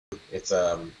It's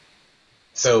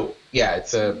so yeah,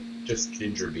 it's a just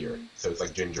ginger beer. So it's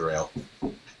like ginger ale.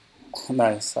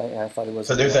 Nice. I thought it was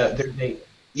So a there's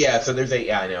a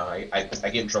yeah, I know. I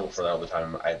get in trouble for that all the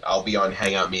time. I'll be on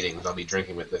hangout meetings. I'll be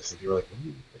drinking with this, and people are like, what are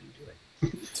you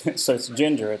doing? so it's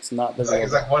ginger. It's not the real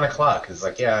It's beer. like 1 o'clock. It's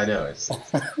like yeah, I know. It's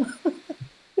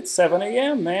 7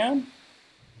 a.m., man.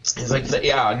 It's like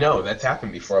yeah, no, that's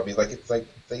happened before. I'll be like it's like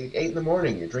 8 in the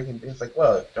morning. You're drinking beer. It's like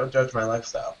well, don't judge my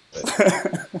lifestyle.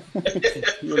 But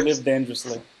You live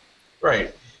dangerously.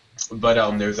 right.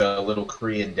 But there's a little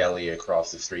Korean deli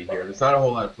across the street here. There's not a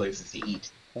whole lot of places to eat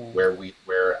where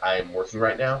I'm working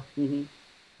right now. Mm-hmm.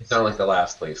 It's not like the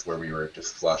last place where we were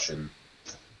just flushing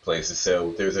places.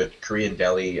 So there's a Korean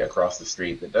deli across the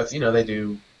street that does, they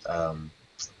do, um,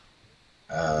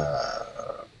 uh,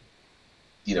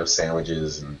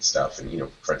 sandwiches and stuff,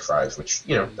 and French fries, which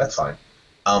that's fine.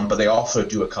 But they also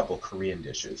do a couple Korean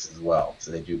dishes as well.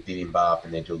 So they do bibimbap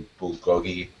and they do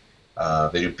bulgogi.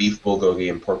 They do beef bulgogi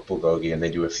and pork bulgogi, and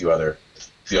they do a few other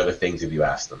things if you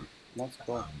ask them. That's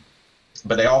cool.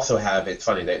 But they also have. It's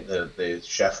funny that the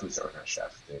chef who's or not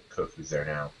chef, the cook who's there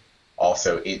now,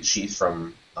 also she's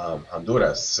from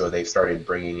Honduras, so they started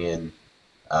bringing in.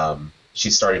 She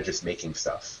started just making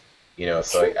stuff,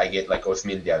 So I get like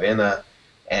osmil de avena,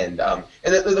 and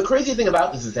the crazy thing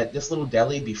about this is that this little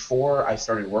deli before I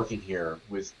started working here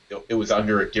was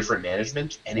under a different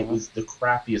management, and it was the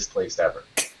crappiest place ever.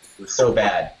 It was so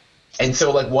bad. And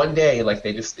so like one day, like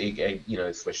they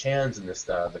switched hands, and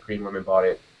the Korean woman bought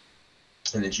it,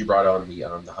 and then she brought on the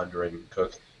Honduran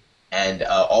cook, and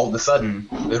all of a sudden,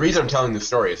 the reason I'm telling this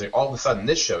story is like all of a sudden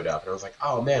this showed up, and I was like,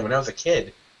 oh man, when I was a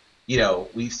kid, we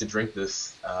used to drink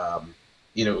this,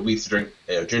 we used to drink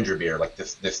ginger beer like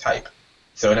this type.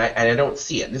 So and I don't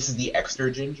see it. This is the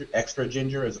extra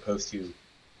ginger as opposed to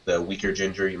the weaker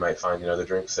ginger you might find in other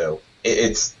drinks. So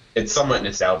it's somewhat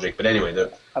nostalgic, but anyway,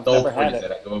 the I've the whole never point had is it.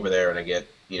 that I go over there and I get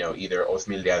either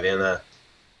osmil de avena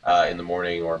in the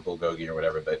morning or bulgogi or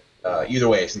whatever. But either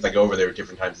way, since I go over there at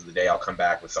different times of the day, I'll come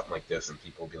back with something like this, and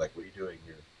people will be like, "What are you doing?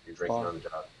 You're drinking Well, on the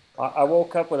job." I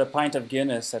woke up with a pint of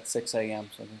Guinness at 6 a.m.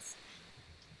 So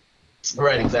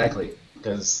Right, exactly.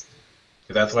 Because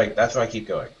that's why I keep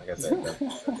going. Like I said,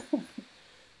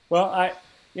 well,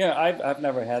 I've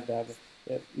never had that. But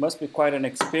it must be quite an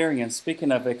experience.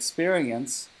 Speaking of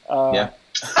experience, yeah,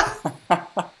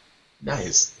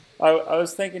 nice. I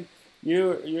was thinking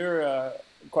you're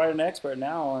quite an expert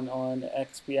now on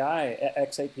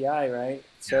xAPI, right? Yeah.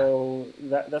 So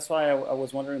that's why I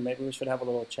was wondering maybe we should have a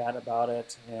little chat about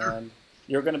it. And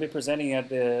you're going to be presenting at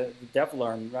the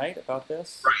DevLearn, right, about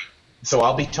this? So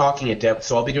I'll be talking at Dev.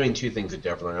 So I'll be doing two things at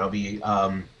DevLearn. I'll be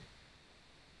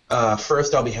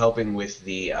first I'll be helping with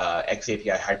the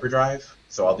xAPI hyperdrive.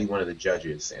 So I'll be one of the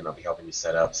judges, and I'll be helping you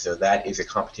set up. So that is a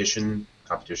competition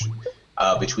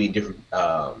between different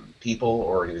people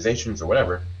or organizations or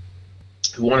whatever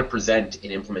who want to present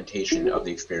an implementation of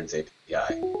the Experience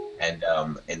API, and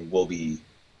we'll be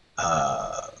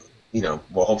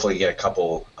we'll hopefully get a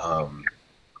couple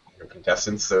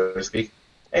contestants, so to speak.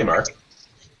 Hey, Mark.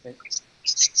 Okay.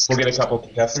 We'll get a couple of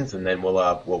contestants, and then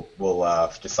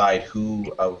we'll decide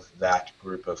who of that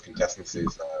group of contestants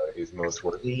is most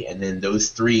worthy, and then those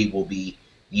three will be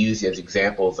used as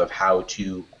examples of how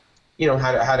to,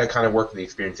 how to kind of work with the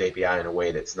Experience API in a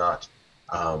way that's not,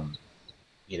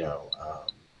 you know,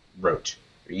 rote.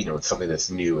 It's something that's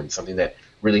new and something that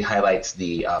really highlights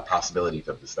the possibilities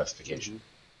of the specification.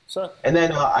 So And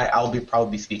then I'll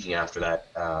probably be speaking after that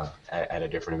at a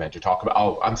different event to talk about.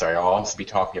 Oh, I'm sorry. I'll also be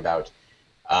talking about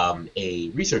a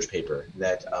research paper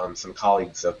that some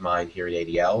colleagues of mine here at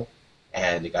ADL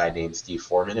and a guy named Steve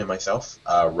Foreman and myself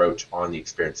wrote on the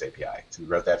Experience API. So we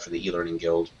wrote that for the eLearning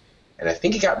Guild, and I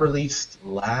think it got released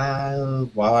while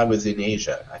I was in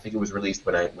Asia. I think it was released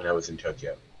when I was in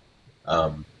Tokyo.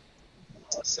 Um,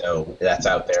 so that's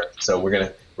out there. So we're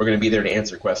gonna be there to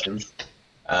answer questions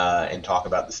and talk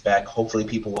about the spec. Hopefully,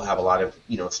 people will have a lot of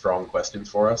strong questions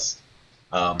for us.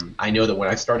 I know that when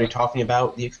I started talking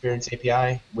about the Experience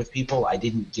API with people, I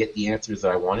didn't get the answers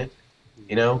that I wanted,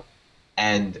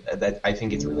 and that I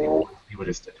think it's really important for people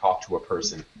just to talk to a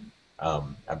person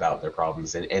about their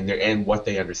problems and what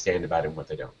they understand about it and what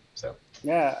they don't. So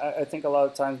yeah, I think a lot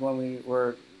of times when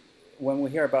we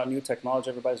hear about new technology,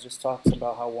 everybody just talks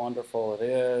about how wonderful it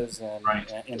is,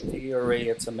 right, and in theory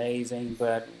it's amazing,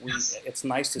 but yes, it's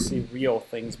nice to see real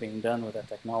things being done with that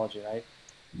technology, right?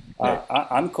 right,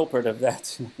 I'm culprit of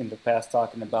that in the past,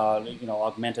 talking about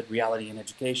augmented reality in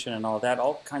education and all that,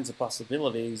 all kinds of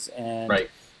possibilities, and right,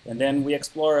 then we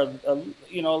explore a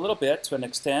little bit to an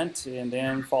extent, and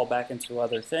then fall back into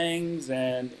other things,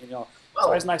 and it's Well,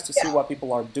 always nice to see yeah. what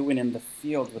people are doing in the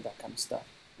field with that kind of stuff.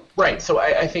 Right. So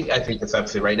I think that's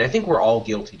absolutely right, and I think we're all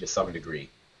guilty to some degree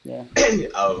Yeah.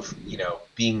 of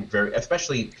being very,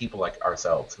 especially people like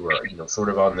ourselves who are sort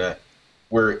of on the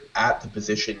we're at the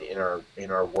position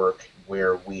in our work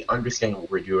where we understand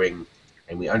what we're doing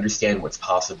and we understand what's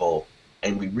possible,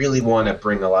 and we really want to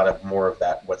bring a lot of more of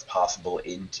that what's possible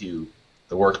into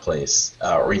the workplace,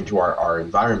 or into our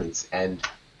environments. And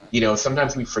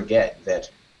sometimes we forget that,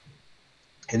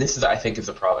 and this is, I think, is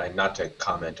a problem. And not to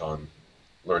comment on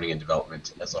learning and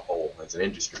development as a whole as an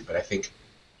industry, but I think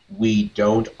we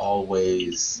don't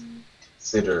always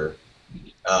consider,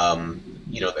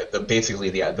 basically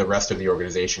the rest of the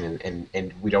organization,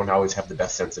 and we don't always have the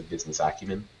best sense of business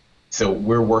acumen. So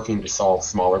we're working to solve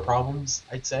smaller problems,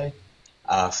 I'd say,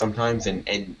 sometimes,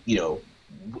 and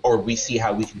or we see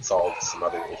how we can solve some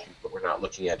other issues, but we're not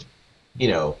looking at, you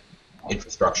know,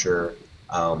 infrastructure,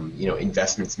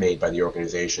 investments made by the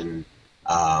organization,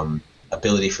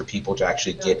 ability for people to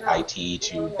actually get IT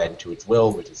to bend to its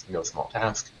will, which is no small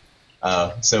task.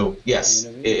 So yes,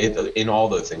 in all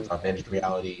those things, augmented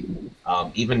reality,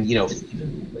 even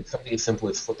like something as simple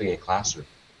as flipping a classroom,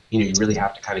 you really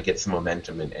have to kind of get some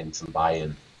momentum and some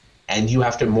buy-in, and you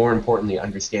have to, more importantly,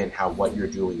 understand how what you're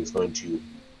doing is going to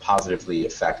positively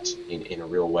affect in a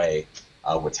real way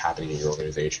what's happening in your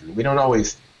organization. We don't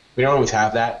always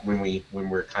have that when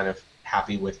we're kind of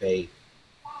happy with a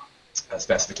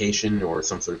specification or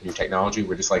some sort of new technology.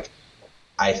 We're just like,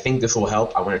 I think this will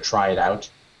help. I want to try it out,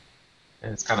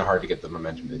 and it's kind of hard to get the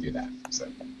momentum to do that. So.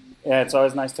 Yeah, it's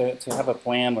always nice to have a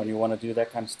plan when you want to do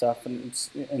that kind of stuff,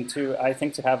 I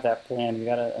think to have that plan, you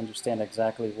got to understand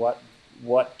exactly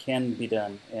what can be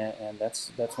done, and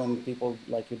that's when people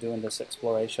like you doing this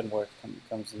exploration work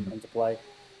comes into play.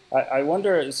 I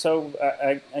wonder. So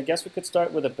I guess we could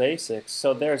start with the basics.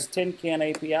 So there's Tin Can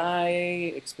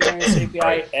API, Experience API,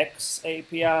 Right.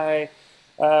 xAPI.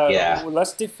 Yeah.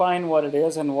 Let's define what it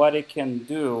is and what it can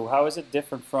do. How is it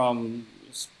different from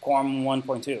SCORM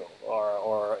 1.2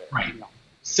 or Right. no?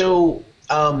 So,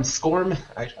 SCORM,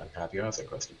 actually, I'm happy you asked that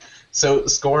question. So,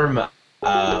 SCORM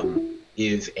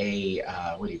is a,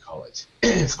 what do you call it?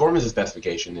 SCORM is a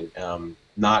specification,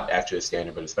 not actually a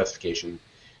standard, but a specification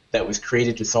that was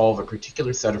created to solve a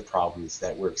particular set of problems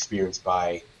that were experienced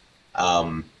by,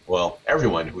 well,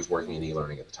 everyone who was working in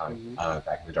e-learning at the time, Mm-hmm.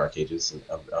 back in the dark ages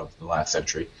of the last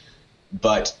century.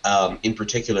 But in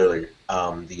particular,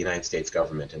 the United States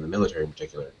government and the military in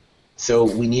particular. So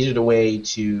we needed a way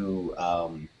to,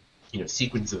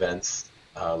 sequence events,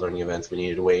 learning events. We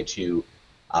needed a way to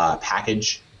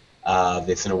package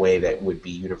this in a way that would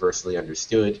be universally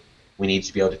understood. We needed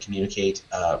to be able to communicate,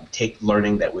 take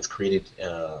learning that was created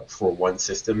for one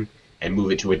system and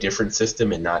move it to a different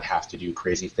system, and not have to do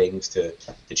crazy things to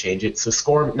change it. So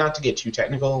SCORM, not to get too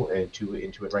technical and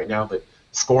into it right now, but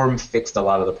SCORM fixed a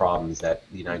lot of the problems that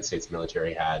the United States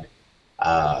military had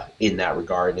in that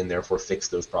regard, and therefore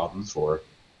fixed those problems for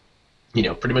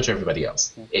pretty much everybody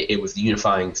else. It was the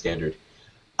unifying standard.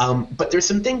 But there's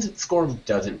some things that SCORM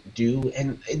doesn't do,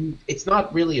 and it's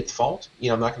not really its fault.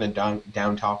 I'm not going to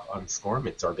down talk on SCORM.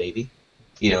 It's our baby.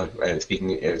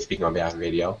 Speaking on behalf of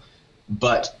ADL.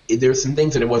 But there's some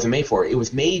things that it wasn't made for. It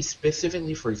was made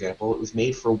specifically, for example, it was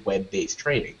made for web-based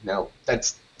training. Now,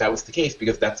 that was the case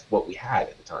because that's what we had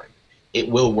at the time. It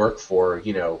will work for,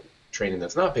 training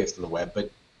that's not based on the web, but,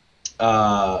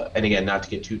 and again, not to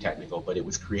get too technical, but it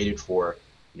was created for,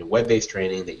 web-based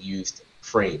training that used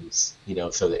frames,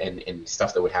 so that, and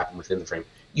stuff that would happen within the frame.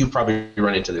 You've probably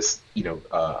run into this,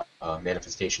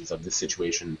 manifestations of this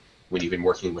situation when you've been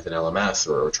working with an LMS,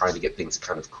 or trying to get things to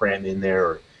kind of cram in there,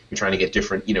 or you're trying to get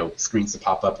different, screens to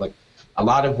pop up. Like, a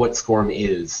lot of what SCORM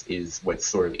is what's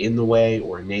sort of in the way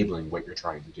or enabling what you're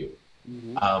trying to do.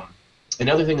 Mm-hmm.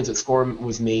 Another thing is that SCORM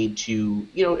was made to,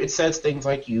 it says things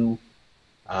like you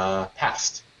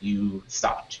passed, you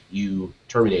stopped, you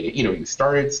terminated, you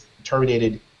started,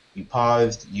 terminated, you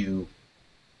paused, you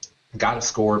got a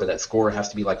score, but that score has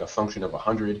to be like a function of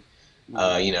 100,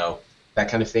 that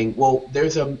kind of thing. Well,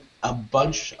 there's a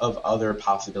bunch of other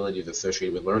possibilities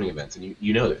associated with learning events, and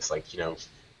you know this, like,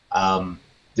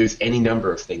 there's any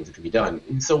number of things that could be done.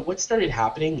 And so what started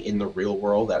happening in the real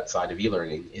world outside of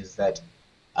e-learning is that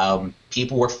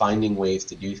people were finding ways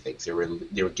to do things. They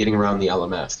were getting around the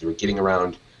LMS. They were getting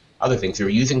around other things. They were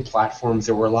using platforms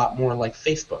that were a lot more like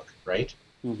Facebook, right?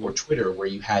 Mm-hmm. Or Twitter, where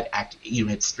you had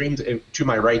streams. To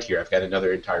my right here, I've got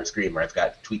another entire screen where I've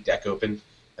got TweetDeck open,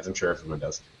 as I'm sure everyone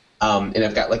does, and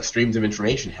I've got like streams of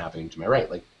information happening to my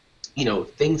right, like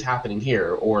things happening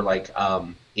here, or like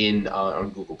in on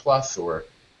Google Plus or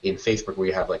in Facebook, where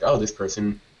you have like, oh, this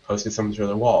person posted something to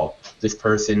their wall. This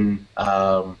person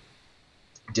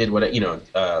did what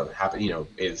happened,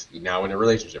 is now in a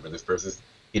relationship, or this person's,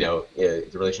 the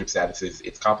relationship status is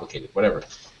it's complicated, whatever.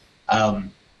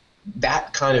 Um,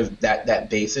 that kind of that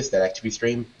basis, that activity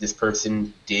stream, this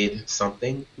person did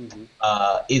something,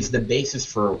 is the basis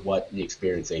for what the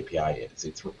Experience API is.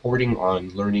 It's reporting on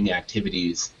learning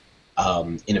activities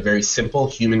in a very simple,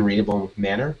 human readable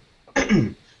manner,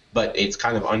 but it's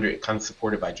kind of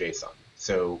supported by JSON.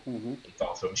 So it's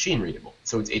also machine readable.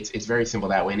 So it's very simple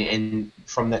that way. And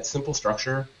from that simple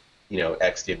structure,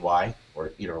 X did Y,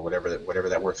 or whatever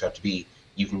that works out to be,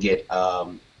 you can get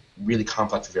really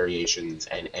complex variations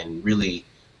and really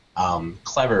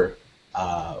clever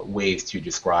ways to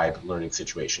describe learning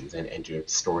situations and to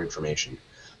store information.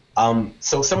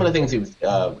 So some of the things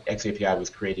xAPI was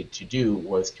created to do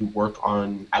was to work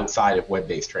on outside of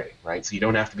web-based training, right? So you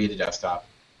don't have to be at a desktop.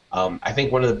 I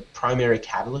think one of the primary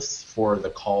catalysts for the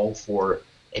call for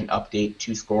an update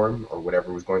to SCORM, or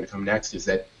whatever was going to come next, is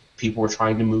that people were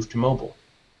trying to move to mobile.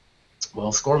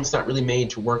 Well, SCORM's not really made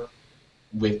to work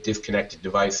with disconnected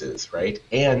devices, right?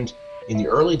 And in the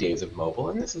early days of mobile,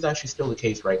 and this is actually still the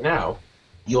case right now,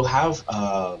 you'll have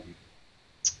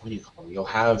You'll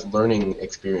have learning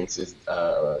experiences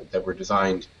that were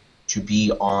designed to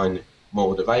be on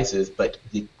mobile devices, but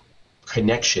the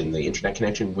internet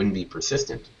connection, wouldn't be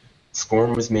persistent.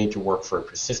 SCORM was made to work for a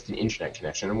persistent internet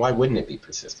connection, and why wouldn't it be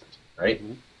persistent, right?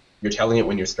 You're telling it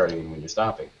when you're starting and when you're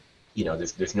stopping.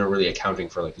 There's no really accounting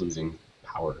for like losing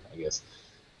power, I guess.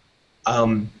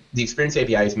 The Experience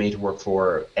API is made to work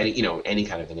for any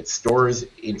kind of thing. It stores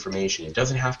information. It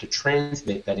doesn't have to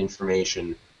transmit that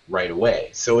information right away.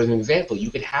 So as an example,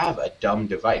 you could have a dumb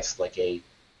device like a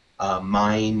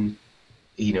mine,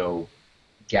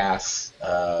 gas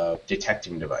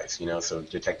detecting device, so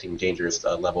detecting dangerous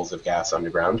levels of gas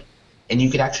underground. And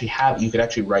you could actually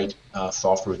write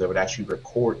software that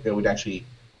would actually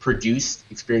produce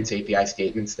Experience API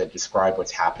statements that describe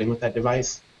what's happening with that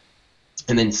device,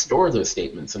 and then store those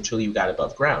statements until you got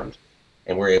above ground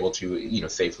and were able to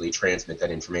safely transmit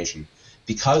that information.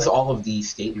 Because all of these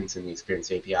statements in the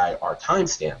Experience API are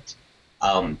timestamped,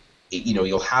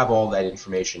 you'll have all that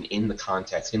information in the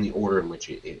context, in the order in which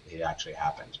it actually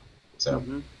happened. So,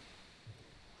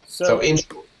 so in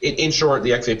short,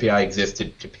 the xAPI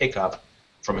existed to pick up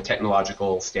from a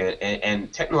technological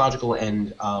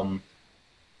and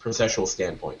processual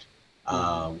standpoint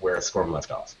where SCORM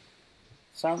left off.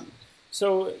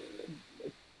 So,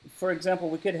 for example,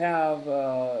 we could have,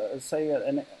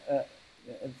 say,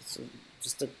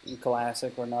 just a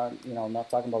classic. We're not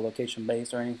talking about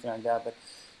location-based or anything like that, but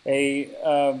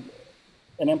an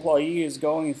employee is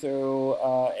going through,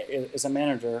 is a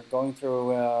manager going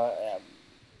through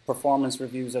performance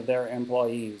reviews of their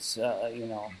employees.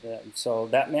 So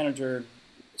that manager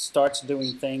starts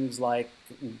doing things like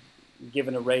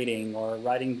giving a rating or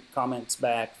writing comments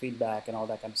back, feedback, and all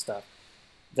that kind of stuff.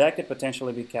 That could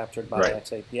potentially be captured by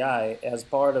xAPI as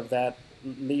part of that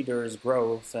leader's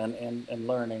growth and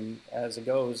learning as it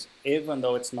goes, even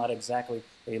though it's not exactly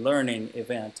a learning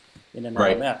event in an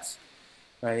LMS,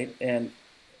 right? And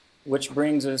which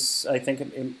brings us, I think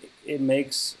it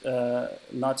makes,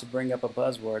 not to bring up a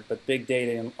buzzword, but big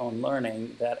data on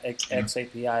learning, that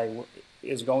xAPI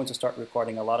is going to start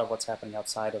recording a lot of what's happening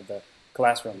outside of the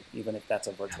classroom, even if that's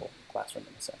a virtual classroom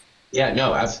in a sense. Yeah,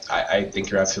 no, I think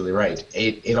you're absolutely right.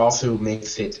 It also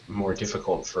makes it more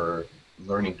difficult for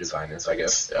learning designers, I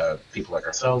guess, people like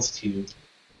ourselves, to,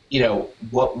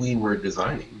 what we were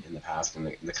designing in the past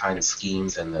and the kind of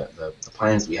schemes and the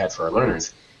plans we had for our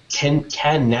learners can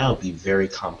now be very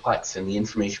complex, and the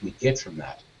information we get from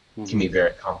that can be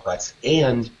very complex,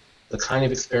 and the kind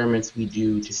of experiments we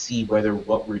do to see whether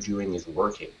what we're doing is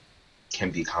working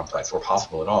can be complex or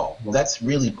possible at all. Well, that's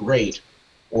really great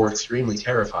or extremely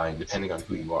terrifying, depending on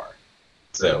who you are.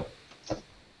 So,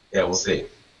 yeah, we'll see.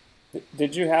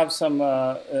 Did you have some,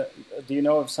 do you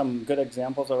know of some good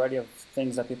examples already of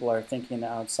things that people are thinking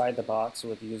outside the box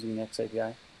with using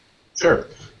xAPI? Sure.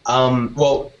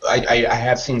 Well, I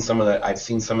have seen some of the, I've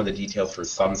seen some of the details for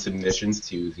some submissions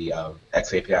to the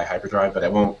xAPI hyperdrive, but I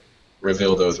won't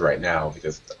reveal those right now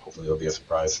because hopefully it'll be a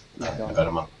surprise in about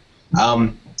a month.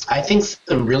 I think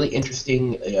some really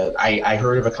interesting, I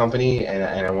heard of a company, and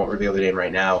I won't reveal the name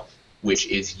right now, which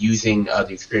is using the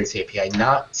Experience API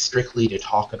not strictly to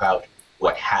talk about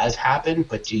what has happened,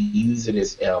 but to use it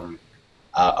as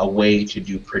a way to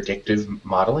do predictive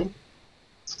modeling,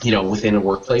 within a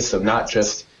workplace. So not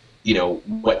just,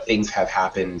 what things have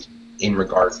happened in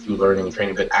regards to learning and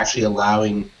training, but actually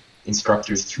allowing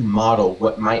instructors to model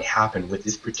what might happen with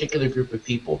this particular group of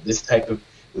people, this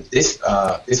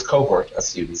cohort of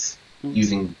students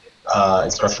using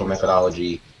instructional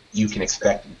methodology you can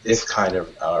expect this kind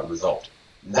of result.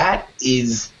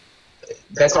 That's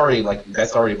already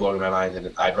blowing my mind,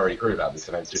 and I've already heard about this,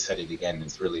 and I've just said it again. And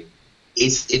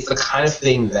it's the kind of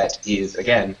thing that is,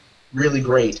 again, really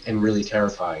great and really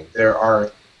terrifying. There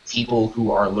are people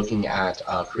who are looking at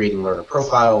creating learner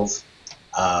profiles,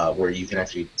 where you can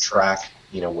actually track,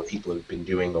 what people have been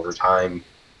doing over time.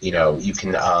 You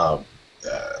can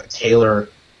tailor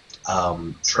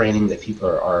training that people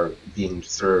are being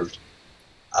served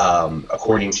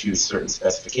according to certain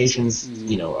specifications,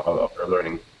 of their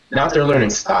learning. Not their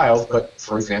learning styles, but,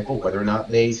 for example, whether or not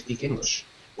they speak English,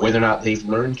 whether or not they've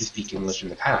learned to speak English in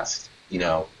the past,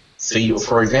 So,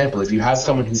 for example, if you have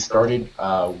someone who started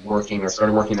working in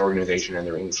an organization and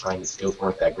their English language skills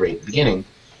weren't that great at the beginning,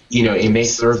 it may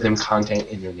serve them content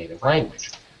in their native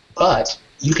language. But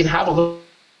you can have a little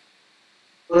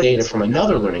data from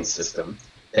another learning system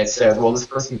that says, well, this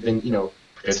person's been,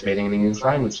 participating in English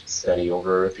language study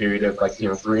over a period of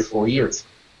 3 or 4 years.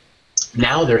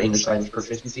 Now their English language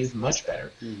proficiency is much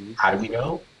better. Mm-hmm. How do we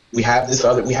know? We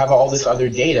have all this other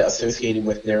data associated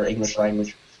with their English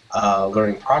language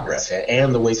learning progress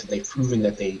and the ways that they've proven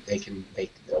that they can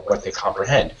what they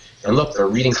comprehend. And look, their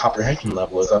reading comprehension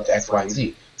level is up to X, Y, and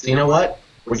Z. So you know what?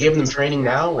 We're giving them training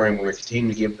now, we're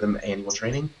continuing to give them annual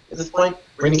training. At this point,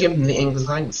 we're going to give them the English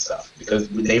language stuff because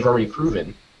they've already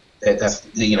proven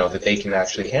that they can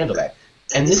actually handle that.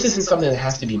 And this isn't something that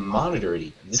has to be monitored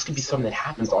even. This could be something that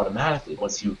happens automatically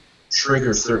once you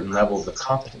trigger certain levels of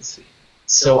competency.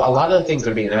 So a lot of the things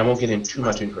and I won't get in too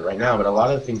much into it right now, but a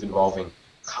lot of the things involving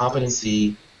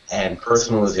competency and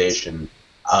personalization,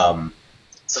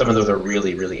 some of those are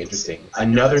really, really interesting.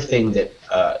 Another thing that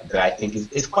I think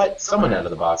is quite somewhat out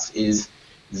of the box is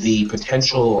the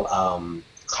potential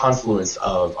confluence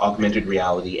of augmented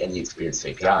reality and the Experience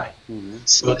API. Mm-hmm.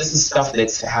 So this is stuff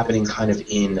that's happening kind of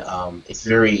it's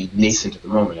very nascent at the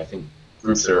moment. I think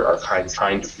groups are kind of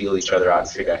trying to feel each other out and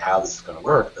figure out how this is going to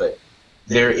work, but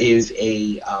there's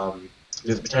a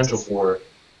potential for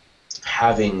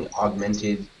having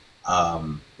augmented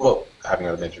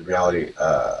reality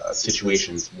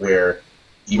situations where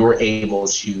you're able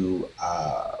to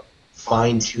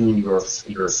fine-tune your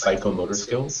psychomotor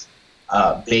skills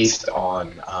based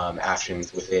on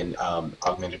actions within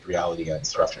augmented reality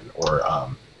instruction or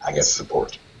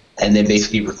support, and then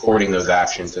basically recording those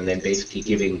actions and then basically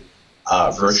giving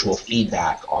virtual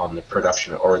feedback on the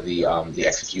production or the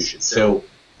execution. So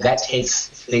that takes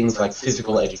things like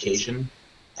physical education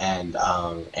and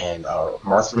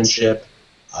marksmanship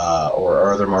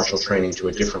or other martial training to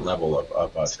a different level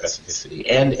of specificity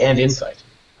and insight,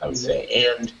 I would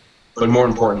say. But more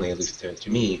importantly, at least to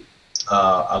me,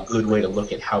 a good way to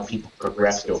look at how people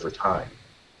progressed over time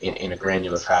in a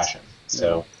granular fashion.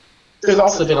 So there's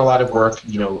also been a lot of work,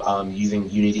 using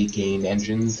Unity game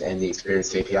engines and the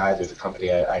Experience API. There's a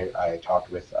company I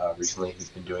talked with recently who's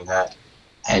been doing that.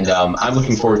 And I'm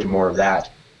looking forward to more of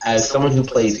that. As someone who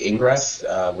plays Ingress,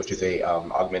 which is a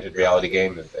augmented reality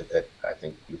game that I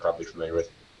think you're probably familiar with.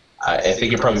 I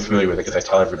think you're probably familiar with it because I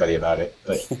tell everybody about it.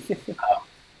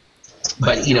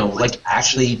 But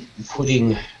actually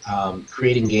creating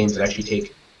games that actually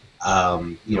take,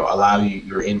 allow you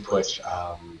your input,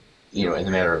 in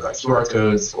the manner of QR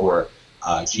codes or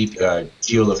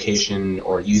geolocation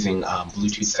or using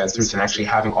Bluetooth sensors, and actually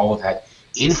having all of that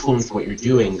influence what you're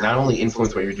doing. Not only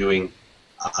influence what you're doing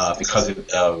because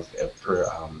of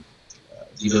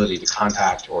the ability to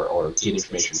contact or get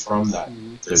information from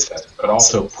those sensors, but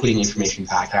also putting information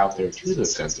back out there to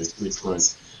those sensors to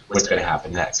influence what's going to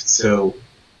happen next. So,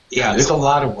 yeah, there's a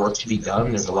lot of work to be done.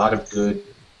 There's been a lot of good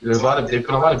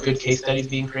case studies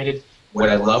being created. What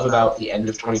I love about the end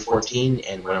of 2014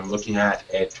 and when I'm looking at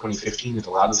 2015 is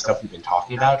a lot of the stuff we've been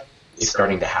talking about is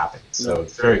starting to happen. So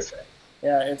it's very exciting.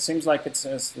 Yeah, it seems like it's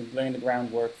laying the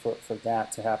groundwork for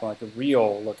that to happen, like a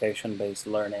real location-based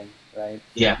learning, right?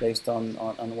 Yeah. Based on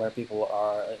where people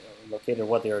are located,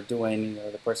 what they are doing.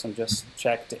 The person just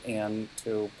checked in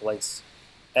to place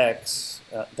X.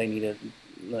 They needed,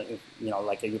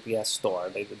 like a UPS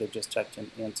store. They just checked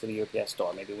into the UPS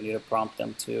store. Maybe we need to prompt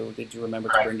them to, did you remember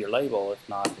to bring your label? If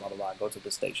not, blah, blah, blah, go to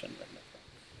the station.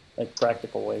 Like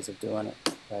practical ways of doing it,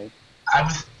 right? I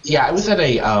was at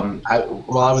an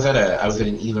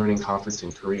e-learning conference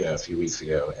in Korea a few weeks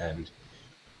ago, and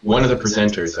one of the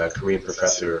presenters, a Korean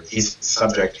professor,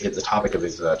 the topic of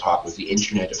his talk was the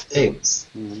Internet of Things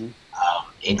in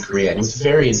Korea, and it was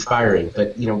very inspiring.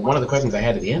 But one of the questions I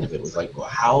had at the end of it was like, well,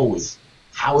 how is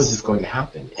this going to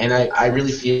happen? And I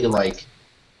really feel like,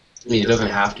 it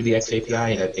doesn't have to be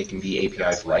xAPI; it can be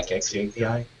APIs like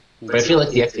xAPI. But I feel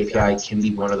like the xAPI can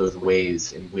be one of those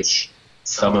ways in which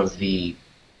some of the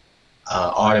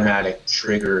automatic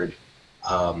triggered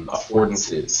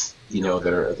affordances,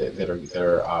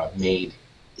 that are made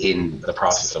in the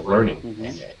process of learning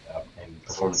and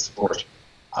performance support.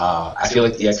 I feel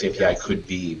like the xAPI could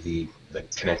be the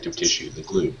connective tissue, the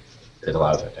glue that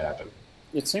allows that to happen.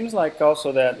 It seems like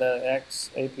also that the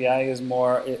xAPI is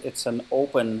more, it's an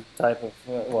open type of,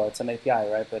 well, it's an API,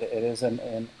 right? But it is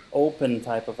an open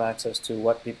type of access to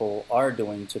what people are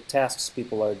doing, to tasks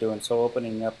people are doing. So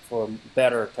opening up for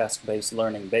better task-based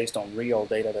learning based on real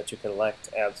data that you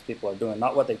collect as people are doing.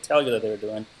 Not what they tell you that they're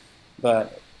doing,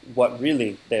 but what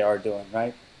really they are doing,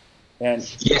 right? And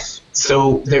yes,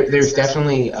 so there's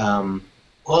definitely,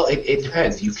 well, it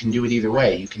depends. You can do it either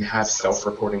way. You can have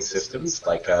self-reporting systems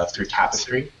like through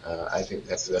Tapestry. I think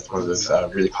that's one of those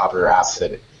really popular apps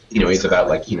that is about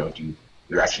like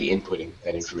you're actually inputting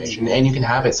that information, and you can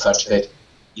have it such that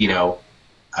you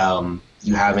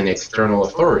have an external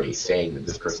authority saying that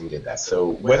this person did that. So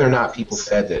whether or not people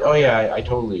said that, oh yeah, I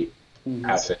totally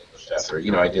passed that English test, or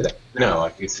I did that. No, I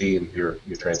can see in your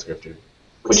transcript.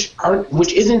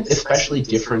 Which isn't especially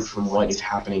different from what is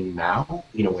happening now,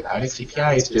 without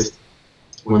xAPI. It's just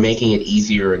we're making it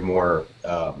easier and more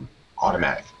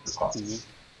automatic as possible.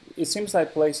 It seems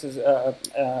like places,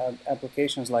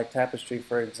 applications like Tapestry,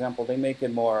 for example, they make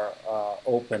it more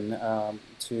open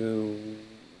to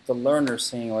the learners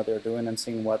seeing what they're doing and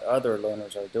seeing what other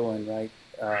learners are doing, right?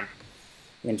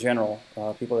 In general,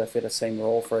 people that fit the same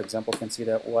role, for example, can see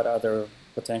that what other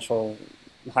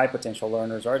high potential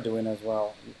learners are doing as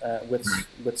well. With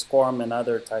SCORM and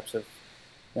other types of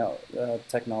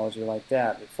technology like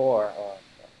that before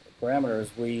parameters,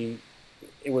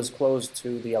 it was closed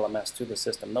to the LMS, to the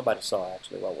system. Nobody saw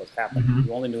actually what was happening.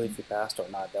 You only knew if you passed or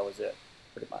not. That was it,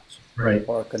 pretty much. Right.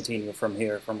 Or continue from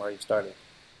here, from where you started.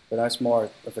 But that's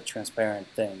more of a transparent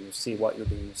thing. You see what you're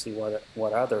doing. You see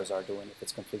what others are doing if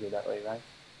it's configured that way, right?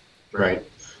 Right.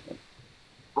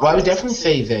 Well, I would definitely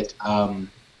say that.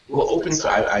 Open. So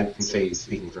I can say,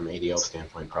 speaking from ADL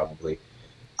standpoint, probably,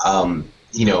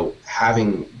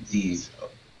 having these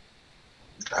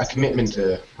a commitment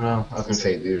to. Well, I was going to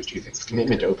say there's two things.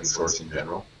 Commitment to open source in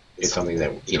general is something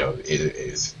that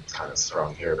is kind of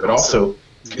strong here, but also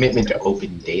commitment to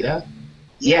open data.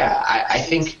 Yeah, I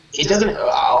think it doesn't.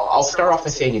 I'll start off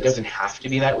by saying it doesn't have to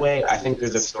be that way. I think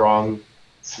there's a strong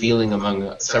feeling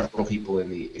among several people in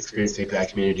the Experience API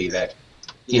community that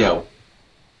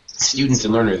students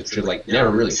and learners should never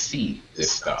really see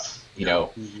this stuff,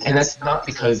 and that's not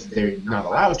because they're not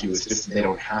allowed to. It's just they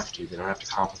don't have to. They don't have to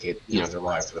complicate their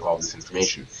lives with all this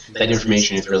information. That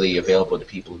information is really available to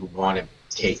people who want to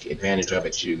take advantage of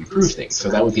it to improve things. So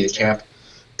that would be the camp.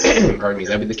 Pardon me.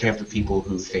 That would be the camp of people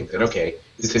who think that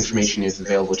this information is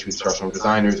available to instructional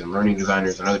designers and learning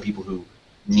designers and other people who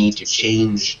need to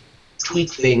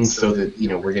tweak things so that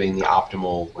we're getting the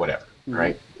optimal whatever,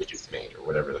 right? Which is made or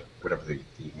whatever the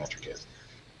metric is.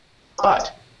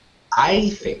 But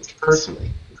I think, personally,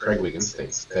 Craig Wiggins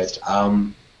thinks that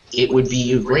it would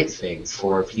be a great thing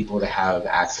for people to have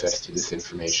access to this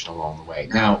information along the way.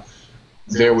 Now,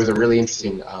 there was a really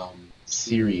interesting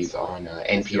series on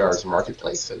NPR's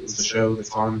Marketplace. It was a show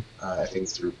that's on, I think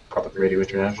it's through Public Radio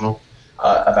International,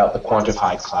 about the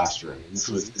quantified classroom. And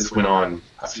this went on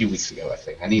a few weeks ago, I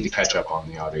think. I need to catch up on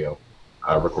the audio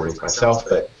recordings myself,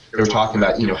 but they were talking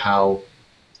about how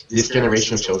this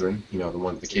generation of children,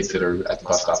 the kids that are at the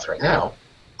bus stops right now,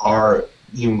 are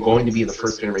going to be the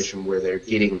first generation where they're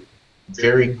getting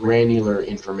very granular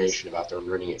information about their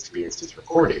learning experiences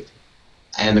recorded.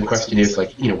 And the question is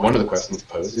one of the questions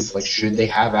posed is should they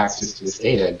have access to this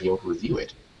data and be able to review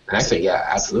it? And I say, yeah,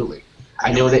 absolutely.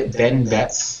 I know that Ben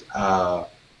Betts,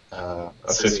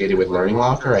 associated with Learning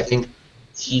Locker, I think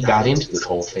he got into this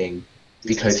whole thing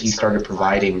because he started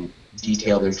providing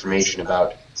detailed information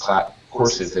about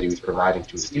courses that he was providing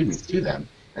to his students to them,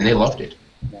 and they loved it.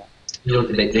 Yeah.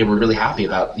 They were really happy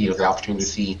about the opportunity to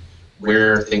see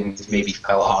where things maybe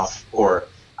fell off, or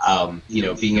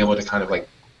being able to kind of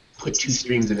put two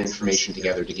streams of information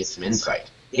together to get some insight.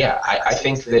 Yeah, I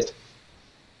think that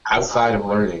outside of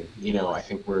learning, I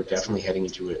think we're definitely heading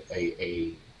into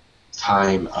a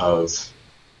time of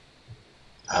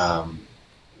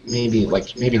maybe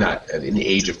not in the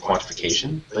age of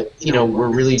quantification, but we're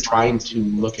really trying to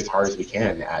look as hard as we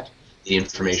can at the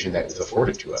information that is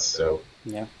afforded to us. So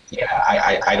yeah,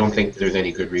 I don't think there's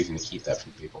any good reason to keep that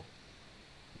from people.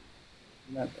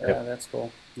 That's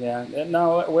cool. Yeah.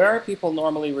 Now, where are people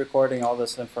normally recording all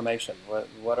this information?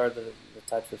 What are the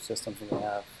types of systems we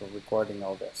have for recording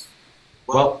all this?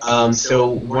 Well, so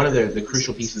one of the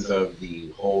crucial pieces of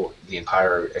the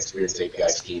entire Experience API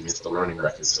scheme is the Learning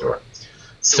Record Store.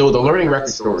 So the Learning Record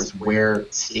Store is where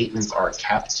statements are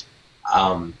kept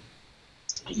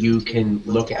You can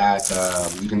look at,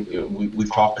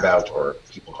 we've talked about, or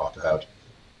people talk about,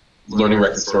 learning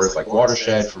record stores like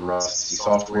Watershed from Rusty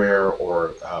Software,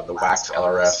 or the Wax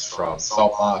LRS from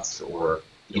Saltbox, or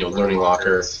Learning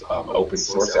Locker's open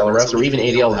source LRS, or even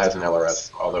ADL has an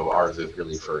LRS, although ours is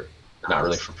really not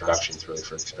really for production, it's really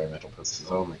for experimental purposes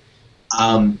only.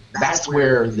 That's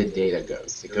where the data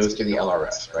goes. It goes to the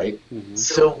LRS, right? Mm-hmm.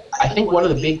 So I think one of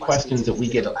the big questions that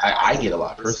I get a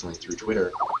lot personally through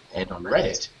Twitter and on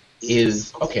Reddit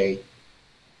is, okay,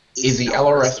 is the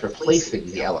LRS replacing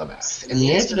the LMS? And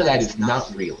the answer to that is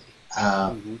not really.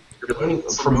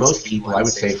 For most people, I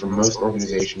would say for most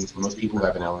organizations, most people who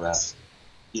have an LMS,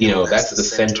 that's the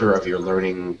center of your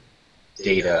learning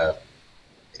data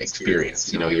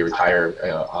experience, your entire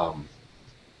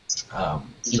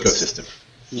ecosystem.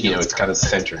 It's kind of the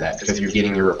center of that because you're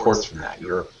getting your reports from that.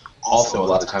 You're also, a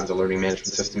lot of times, the learning management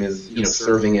system is,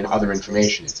 serving in other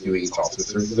information. It also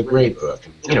serves as a grade book.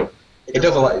 And, it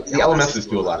does a lot. The LMSs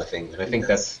do a lot of things, and I think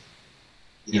that's,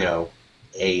 an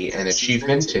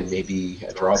achievement and maybe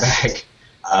a drawback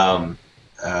from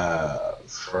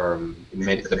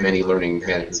the many learning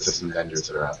management system vendors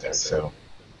that are out there. So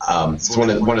it's one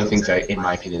of the things that, in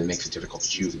my opinion, that makes it difficult to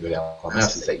choose a good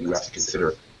LMS is that you have to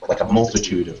consider like a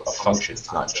multitude of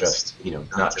functions, not just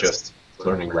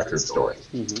learning record storing.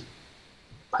 Mm-hmm.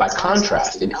 By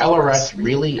contrast, an LRS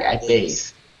really at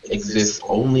base exists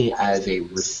only as a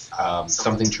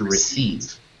something to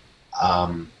receive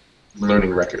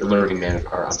learning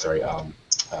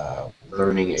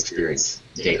experience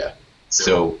data.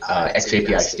 So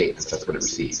xAPI statements, that's what it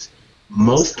receives.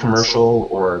 Most commercial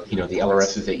or the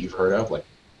LRSs that you've heard of, like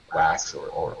Wax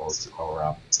or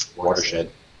Watershed,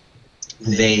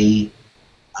 they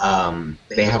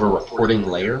have a reporting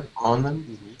layer on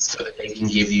them, so that they can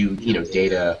give you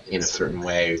data in a certain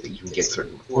way, that you can get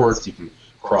certain reports, you can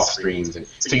cross streams, and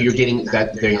so you're getting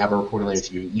that. They have a reporting layer,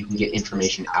 so you can get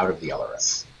information out of the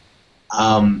LRS.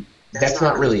 That's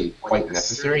not really quite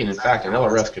necessary, and in fact, an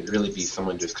LRS could really be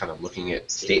someone just kind of looking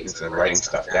at statements and writing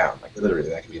stuff down. Like literally,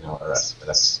 that could be an LRS, but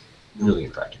that's really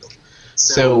impractical.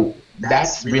 So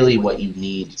that's really what you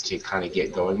need to kind of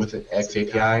get going with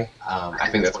xAPI. I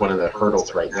think that's one of the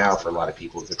hurdles right now for a lot of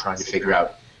people. They're trying to figure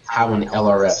out how an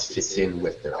LRS fits in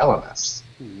with their LMS.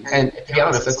 And to be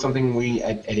honest, that's something we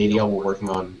at ADL were working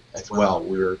on as well.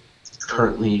 We're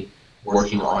currently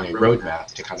working on a roadmap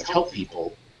to kind of help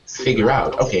people figure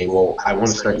out, okay, well, I want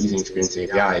to start using Experience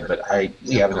API, but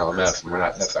we have an LMS and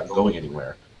that's not going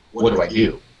anywhere. What do I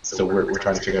do? So we're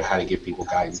trying to figure out how to give people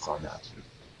guidance on that,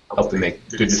 help them make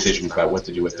good decisions about what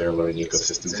to do with their learning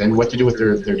ecosystems and what to do with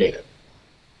their data.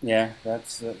 Yeah, that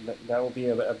will be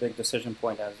a big decision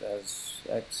point as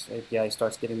xAPI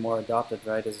starts getting more adopted,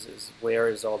 right? Is where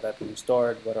is all that being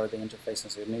stored? What are the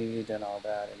interfaces you need and all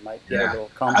that? It might get a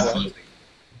little complex. Absolutely.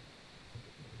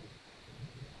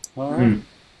 All right.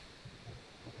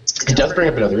 It does bring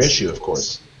up another issue, of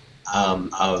course,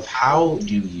 of how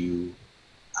do you,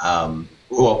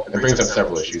 well, it brings up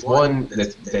several issues. One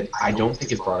that I don't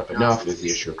think is brought up enough is the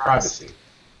issue of privacy.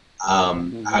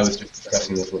 I was just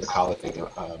discussing this with a colleague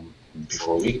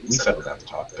before we settled down to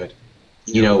talk, but,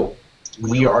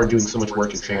 we are doing so much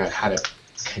work in figuring out how to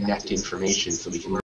connect information so we can